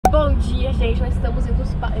Bom dia, gente. Nós estamos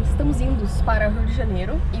indo para o Rio de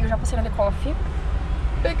Janeiro e eu já passei na The Coffee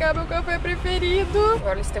pegar meu café preferido.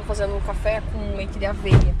 Agora eles estão fazendo um café com leite de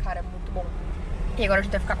aveia, cara, é muito bom. E agora a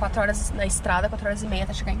gente vai ficar 4 horas na estrada, 4 horas e meia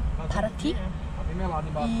até chegar em Paraty.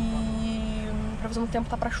 E previsão do tempo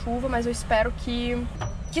tá pra chuva, mas eu espero que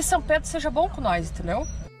São Pedro seja bom com nós, entendeu?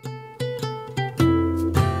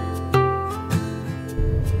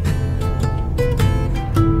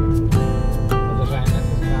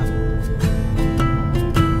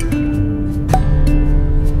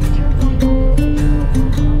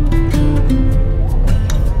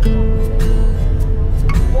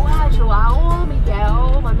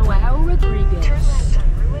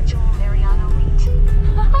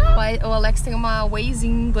 O Alex tem uma Waze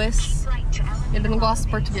em inglês. Ele não gosta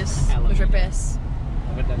de português no GPS.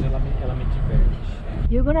 Na verdade, ela me diverte.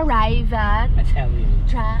 You're gonna arrive at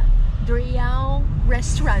Drial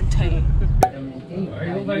Restaurant.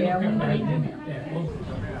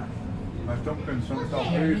 Nós estamos pensando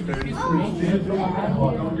talvez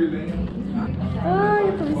Ai,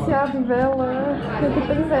 eu tô viciada em vela. Eu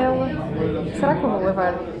tô em vela. Será que eu vou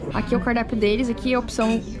levar? Aqui é o cardápio deles, aqui é a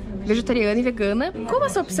opção vegetariana e vegana. Como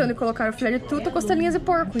essa opção de colocar o filé de tuta, costelinhas e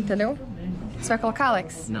porco, entendeu? Você vai colocar,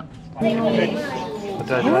 Alex? Não.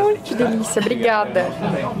 Ai, que delícia, obrigada.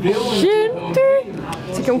 Gente!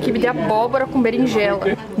 Isso aqui é um quibe de abóbora com berinjela.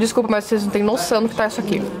 Desculpa, mas vocês não têm noção do que tá isso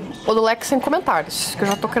aqui. O do Lex sem comentários, que eu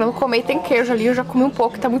já tô querendo comer e tem queijo ali, eu já comi um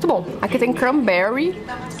pouco, que tá muito bom. Aqui tem cranberry,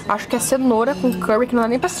 acho que é cenoura com curry, que não dá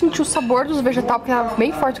nem pra sentir o sabor dos vegetais, porque tá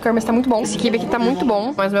bem forte o curry, mas tá muito bom. Esse quibe aqui tá muito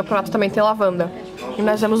bom, mas meu prato também tem lavanda. E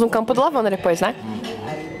nós vamos num campo de lavanda depois, né?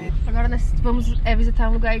 Agora nós vamos visitar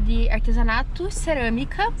um lugar de artesanato,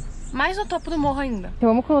 cerâmica, mais no topo do morro ainda. Eu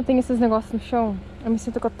amo quando tem esses negócios no chão, eu me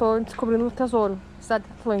sinto que eu tô descobrindo um tesouro. Cidade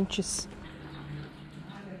de Atlantis.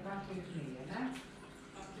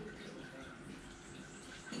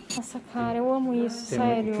 Nossa, cara, eu amo isso,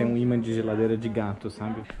 sério. Tem um imã de geladeira de gato,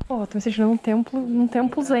 sabe? Pô, tô me sentindo num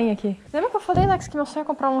templo zen aqui. Lembra que eu falei, Lex, que meu sonho é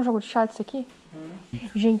comprar um jogo de chá desse aqui?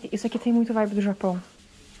 Gente, isso aqui tem muito vibe do Japão.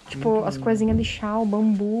 Tipo, as coisinhas de chá, o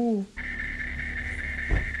bambu.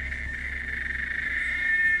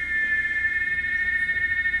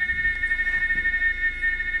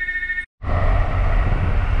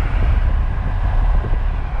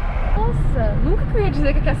 Nossa, nunca que eu ia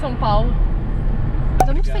dizer que aqui é São Paulo. Eu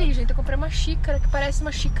tô muito feliz, gente. Eu comprei uma xícara que parece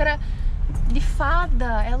uma xícara de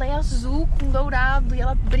fada. Ela é azul com dourado e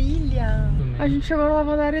ela brilha. A gente chegou na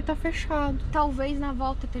lavanderia e tá fechado. Talvez na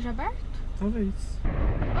volta esteja aberto? Talvez.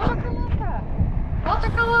 Olha, Carlota! Volta,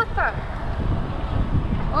 Carlota!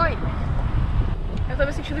 Oi! Eu tô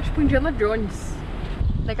me sentindo tipo Indiana Jones.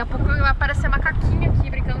 Daqui a pouco vai aparecer macaquinho aqui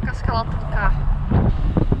brincando com as calotas do carro.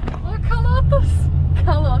 Olha, calotas!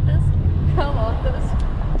 Calotas! Calotas!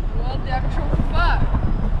 What the actual fuck?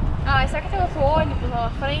 Ah, será que tem outro ônibus lá na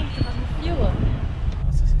frente fazendo fila?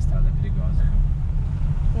 Nossa, essa estrada é perigosa,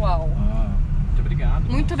 viu? Uau! Muito obrigado.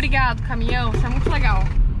 Muito obrigado, caminhão. Isso é muito legal.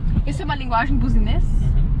 Isso é uma linguagem buzinês?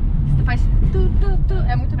 Você faz tu.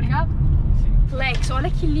 É muito obrigado? Sim. Lex, olha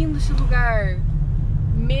que lindo esse lugar.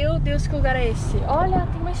 Meu Deus, que lugar é esse? Olha,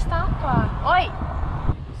 tem uma estátua. Oi!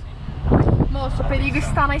 Moço, o perigo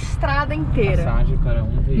está na estrada inteira. Passagem para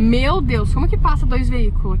um veículo. Meu Deus, como que passa 2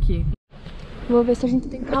 veículos aqui? Vou ver se a gente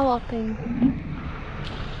tem calota ainda.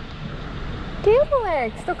 Que,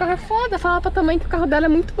 moleque? Teu carro é foda. Fala pra tua mãe que o carro dela é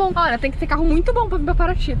muito bom. Olha, tem que ter carro muito bom pra vir pra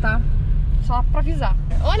Paraty, tá? Só pra avisar.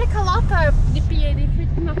 Olha a calota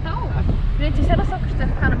de Natal. Gente, você não sabe que a gente vai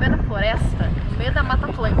ficar no meio da floresta, no meio da Mata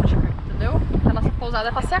Atlântica, entendeu? A nossa pousada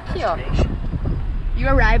é pra ser aqui, ó. You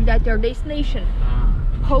arrived at your destination.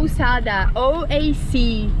 Pousada Oca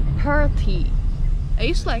Paraty. É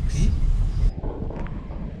isso, Lex?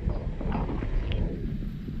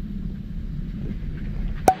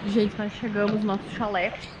 Gente, nós chegamos no nosso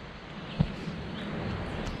chalé.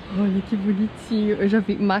 Olha que bonitinho. Eu já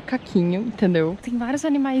vi macaquinho, entendeu? Tem vários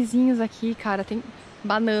animaizinhos aqui, cara. Tem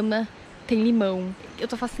banana, tem limão. Eu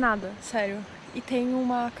tô fascinada, sério. E tem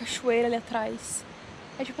uma cachoeira ali atrás.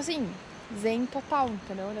 É tipo assim, zen total,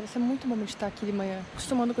 entendeu? Deve ser muito bom meditar aqui de manhã.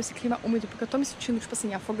 Acostumando com esse clima úmido, porque eu tô me sentindo, tipo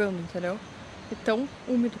assim, afogando, entendeu? É tão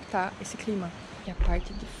úmido que tá esse clima. E a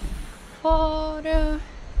parte de fora...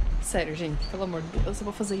 Sério, gente, pelo amor de Deus, eu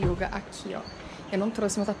vou fazer yoga aqui, ó. Eu não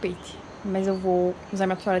trouxe meu tapete, mas eu vou usar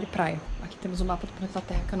minha toalha de praia. Aqui temos o mapa do planeta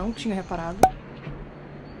Terra que eu não tinha reparado.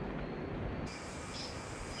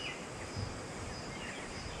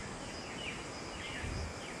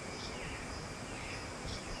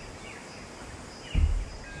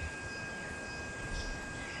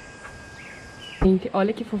 Gente,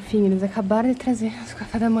 olha que fofinho, eles acabaram de trazer os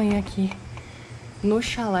café da manhã aqui. no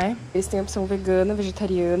chalé. Eles têm a opção vegana,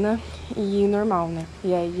 vegetariana e normal, né?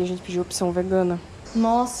 E aí a gente pediu a opção vegana.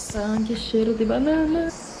 Nossa, que cheiro de banana.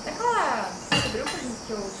 É aquela... Você viu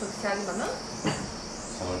que eu sou viciada em banana?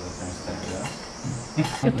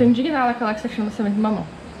 Eu tô indignada com aquela que você chama semente de mamão.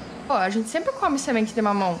 Pô, a gente sempre come semente de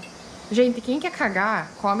mamão. Gente, quem quer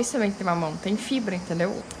cagar, come semente de mamão. Tem fibra,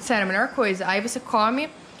 entendeu? Sério, a melhor coisa. Aí você come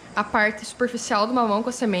a parte superficial do mamão com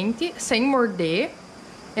a semente, sem morder.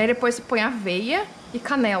 E aí depois você põe aveia e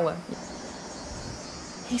canela.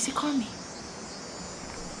 E aí você come.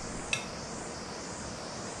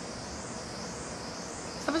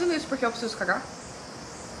 Você tá fazendo isso porque eu preciso cagar?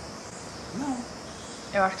 Não.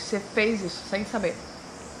 Eu acho que você fez isso sem saber.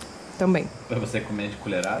 Também. Pra você comer de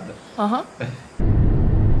colherada? Aham.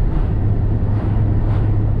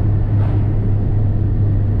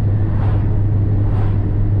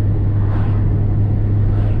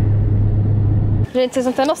 Gente, vocês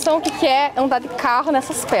não têm noção o que é andar de carro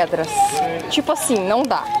nessas pedras. Tipo assim, não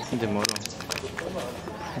dá. Demorou.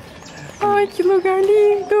 Ai, que lugar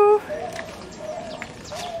lindo!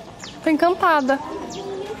 Tô encantada.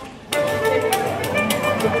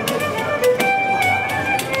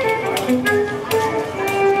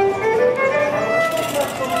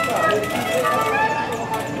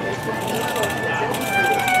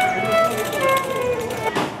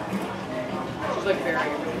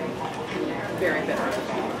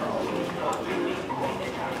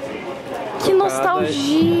 Que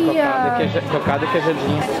nostalgia! Cocada e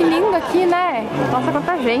queijadinha. Que lindo aqui, né? Nossa,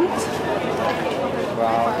 quanta gente!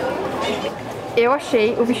 Uau. Eu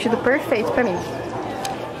achei o vestido perfeito pra mim.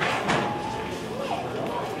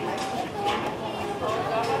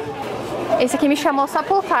 Esse aqui me chamou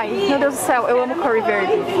Sapotai. Meu Deus do céu, eu amo curry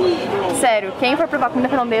verde. Sério, quem for provar comida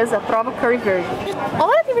finlandesa, prova curry verde.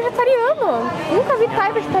 Olha, tem vegetariano! Nunca vi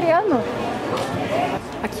Thai vegetariano.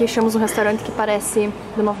 Aqui achamos um restaurante que parece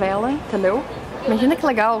de novela, entendeu? Imagina que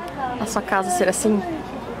legal a sua casa ser assim.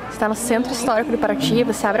 Você tá no centro histórico de Paraty,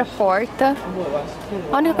 você abre a porta.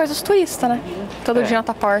 A única coisa é os turistas, né? Todo dia na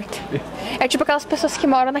tua porta. É tipo aquelas pessoas que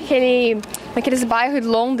moram naqueles bairros de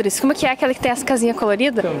Londres. Como que é aquela que tem as casinhas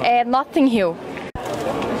coloridas? É Notting Hill.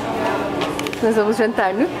 Nós vamos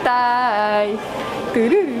jantar no Thai.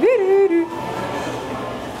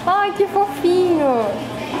 Ai, que fofinho!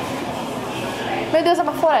 Meu Deus, é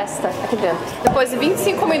uma floresta aqui dentro. Depois de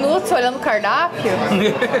 25 minutos olhando o cardápio,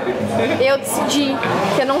 eu decidi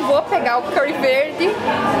que eu não vou pegar o curry verde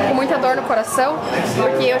com muita dor no coração,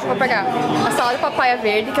 porque hoje eu vou pegar a salada de papaya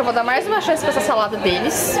verde, que eu vou dar mais uma chance pra essa salada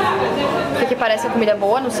deles, porque parece uma comida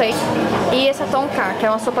boa, não sei. E esse tonka, que é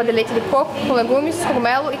uma sopa de leite de coco com legumes,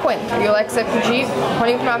 cogumelo e coentro. E o Alex vai pedir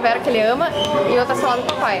rolinho primavera, que ele ama, e outra salada de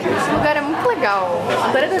papaya. Esse lugar é muito legal.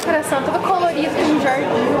 Adorei a decoração, toda colorida, tem um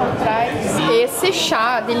jardim lá atrás. Esse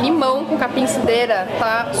chá de limão com capim-cideira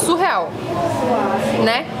tá surreal,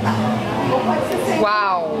 né?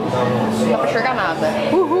 Uau! Não dá pra enxergar nada.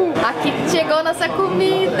 Uhul! Aqui chegou nossa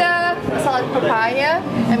comida! A salada de papaya,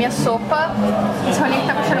 a minha sopa. Esse rolinho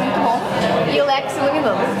tá com cheiro muito bom. E o Lex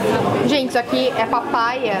iluminando. Gente, isso aqui é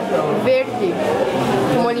papaya verde,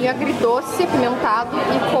 com molhinho agridoce, apimentado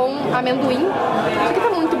e com amendoim. Isso aqui tá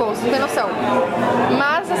muito bom, vocês não tem noção.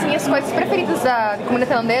 Mas, assim, as coisas preferidas da comida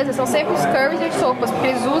tailandesa são sempre os curries e as sopas, porque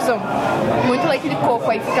eles usam muito leite de coco,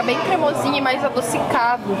 aí fica bem cremosinho e mais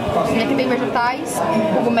adocicado. E aqui tem vegetais,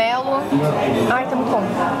 cogumelo. Ai, tá muito bom.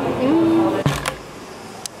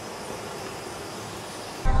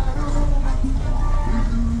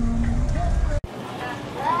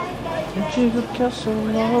 Eu digo que eu sou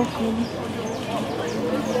louco.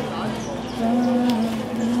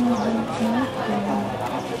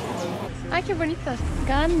 Ai, que bonita.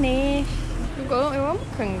 Ganesh. Eu amo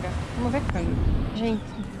canga. Vamos ver canga. Gente,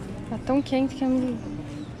 tá tão quente que não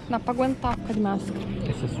dá pra aguentar ficar de máscara.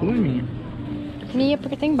 Essa é sua ou minha? Minha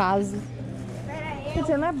porque tem base. Quer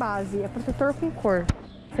dizer, não é base, é protetor com cor.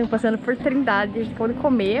 Estamos passando por Trindade, a gente acabou de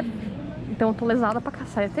comer. Então eu tô lesada pra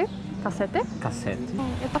cacete. Cacete? Cacete.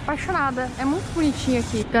 Eu tô apaixonada, é muito bonitinho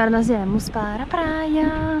aqui. Agora nós viemos para a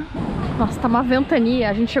praia. Nossa, tá uma ventania,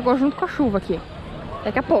 a gente chegou junto com a chuva aqui.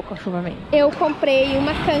 Daqui a pouco a chuva vem. Eu comprei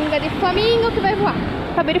uma canga de flamingo que vai voar.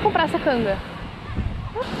 Acabei de comprar essa canga.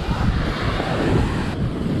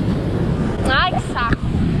 Ai, que saco.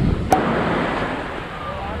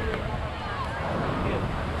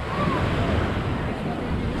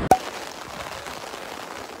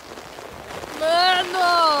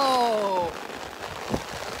 Mano!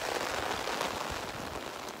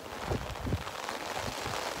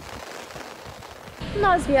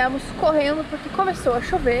 Nós viemos correndo porque começou a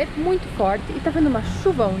chover muito forte e tá vindo uma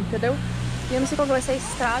chuvão, entendeu? E eu não sei qual vai ser a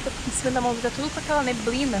estrada, porque em cima da mão tá tudo com aquela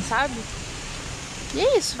neblina, sabe? E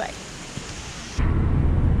é isso, velho.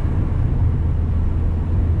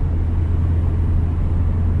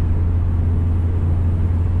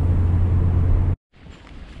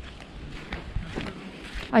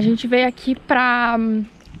 A gente veio aqui pra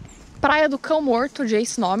Praia do Cão Morto, de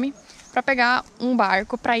esse nome, pra pegar um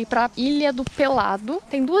barco pra ir pra Ilha do Pelado.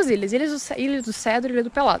 Tem duas ilhas, Ilha do Cedro e Ilha do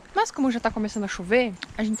Pelado. Mas como já tá começando a chover,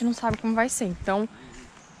 a gente não sabe como vai ser. Então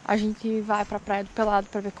a gente vai pra Praia do Pelado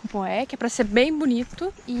pra ver como é, que é pra ser bem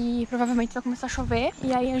bonito. E provavelmente vai começar a chover.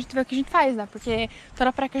 E aí a gente vê o que a gente faz, né? Porque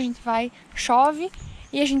toda praia que a gente vai, chove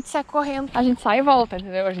e a gente sai correndo. A gente sai e volta,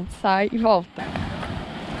 entendeu? A gente sai e volta.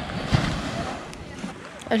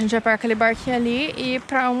 A gente vai pegar aquele barquinho ali e ir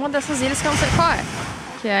pra uma dessas ilhas que eu não sei qual é.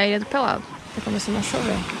 Que é a Ilha do Pelado. Tá começando a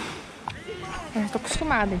chover. Eu já tô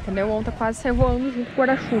acostumada, entendeu? Ontem quase saiu voando junto com o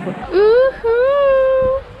guarda-chuva.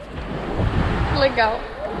 Uhul! Legal.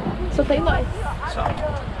 Só tem nós. Só.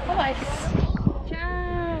 Só nós.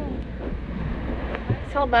 Tchau.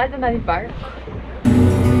 Saudade de andar de barco.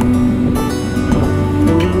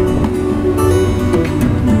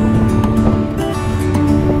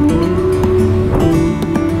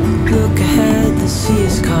 Sea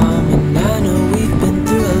is calm and I know we've been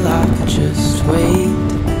through a lot, but just wait.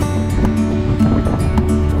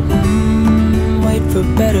 Wait for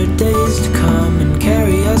better days to come and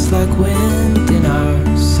carry us like wind in our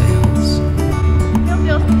sails. Meu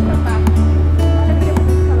Deus, que espetáculo.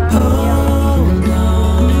 Hold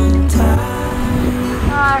on tight.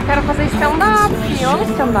 Ah, eu quero fazer stand-up. Eu amo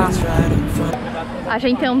stand-up. A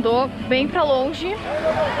gente andou bem pra longe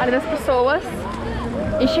ali das pessoas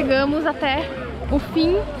e chegamos até o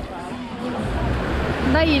fim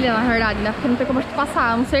da ilha, na verdade, né? Porque não tem como a gente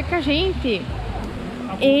passar, a não ser que a gente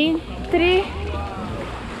entre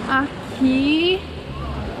aqui.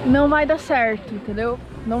 Não vai dar certo, entendeu?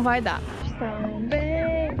 Não vai dar.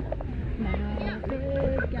 Também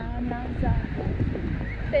navegar nas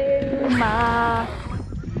águas do mar.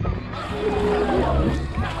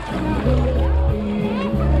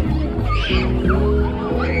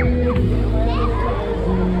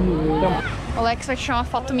 O Alex vai tirar uma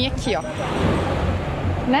foto minha aqui, ó.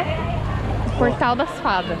 Né? O Portal das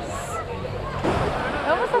Fadas.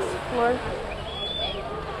 Amo essas flores.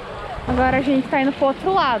 Agora a gente tá indo pro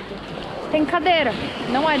outro lado. Tem cadeira,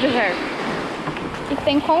 não é deserto. E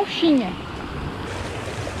tem conchinha.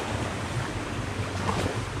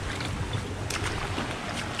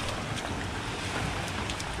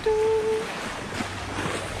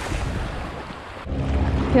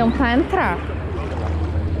 Tentar entrar.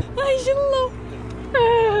 Ai, gelou.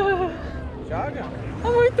 Joga? É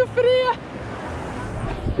muito fria.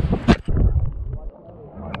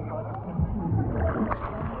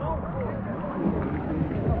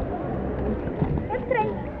 Entrei.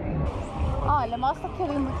 Olha, mostra que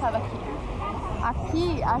lindo que é daqui.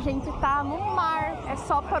 Aqui a gente tá no mar. É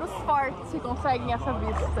só para os fortes que conseguem essa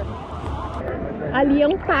vista. Ali é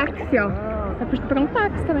um táxi, ó. Dá pra pegar um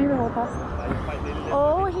táxi também pra voltar.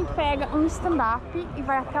 Ou a gente pega um stand-up e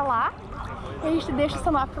vai até lá. E a gente deixa o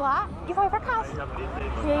stand-up lá e vai pra casa.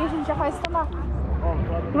 E aí a gente já faz stand-up.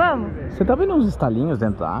 Vamos? Você tá vendo uns estalinhos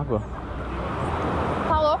dentro da água?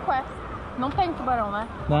 Tá louco, é? Não tem tubarão, né?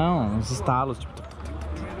 Não, uns estalos, tipo...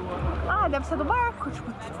 Ah, deve ser do barco, tipo...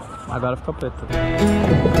 Agora ficou preto.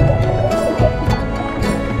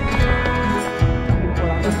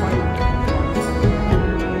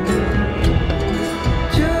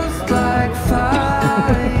 Just like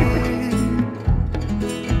fire,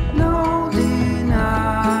 no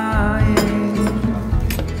denying.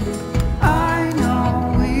 I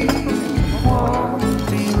know we won't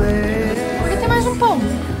be late. Por que tem mais um pão?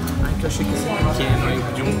 Ai, que eu achei que esse era pequeno aí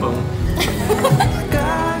de um pão.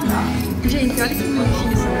 Gente, olha que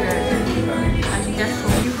bonitinho esse lugar. A gente achou.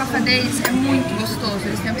 E o café deles é muito gostoso.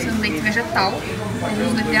 Eles têm opção de leite vegetal, eles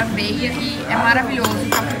usam leite de aveia e é maravilhoso. O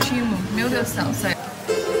cappuccino, meu Deus do céu, sério.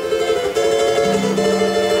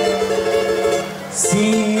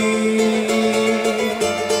 Sim,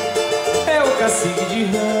 é o cacique de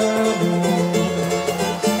ramo,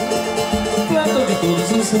 plantão de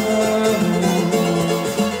todos os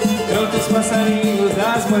ramos, canta os passarinhos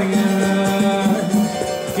das manhãs,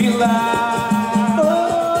 e lá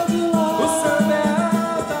o samba é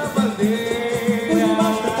alta bandeira,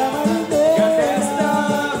 e a festa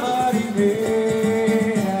marinheiras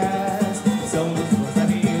são os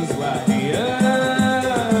passarinhos guardiães.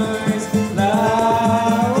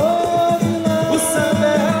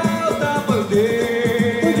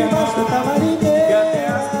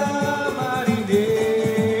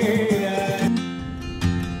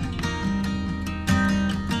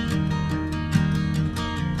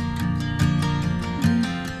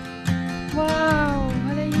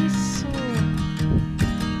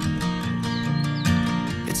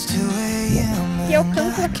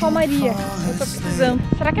 calmaria que eu tô precisando.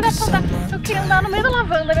 Será que dá pra andar? Eu queria andar no meio da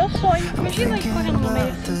lavanda, meu sonho. Imagina eu correndo no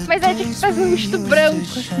meio. Mas aí tinha que fazer um vestido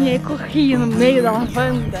branco, assim, aí corria no meio da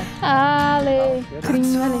lavanda. Alecrim,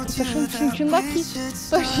 tô sentindo aqui.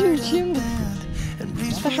 Tô sentindo.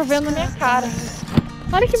 Tá chovendo na minha cara.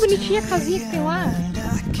 Olha que bonitinha a casinha que tem lá.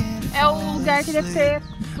 É o lugar que deve ter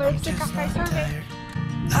café e sorvete.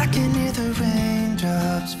 I can hear the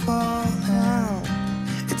raindrops falling.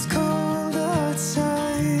 It's cold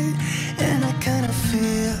outside, and I kind of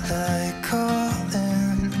feel like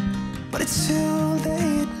calling, but it's too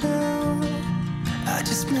late now. I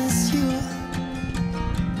just miss you.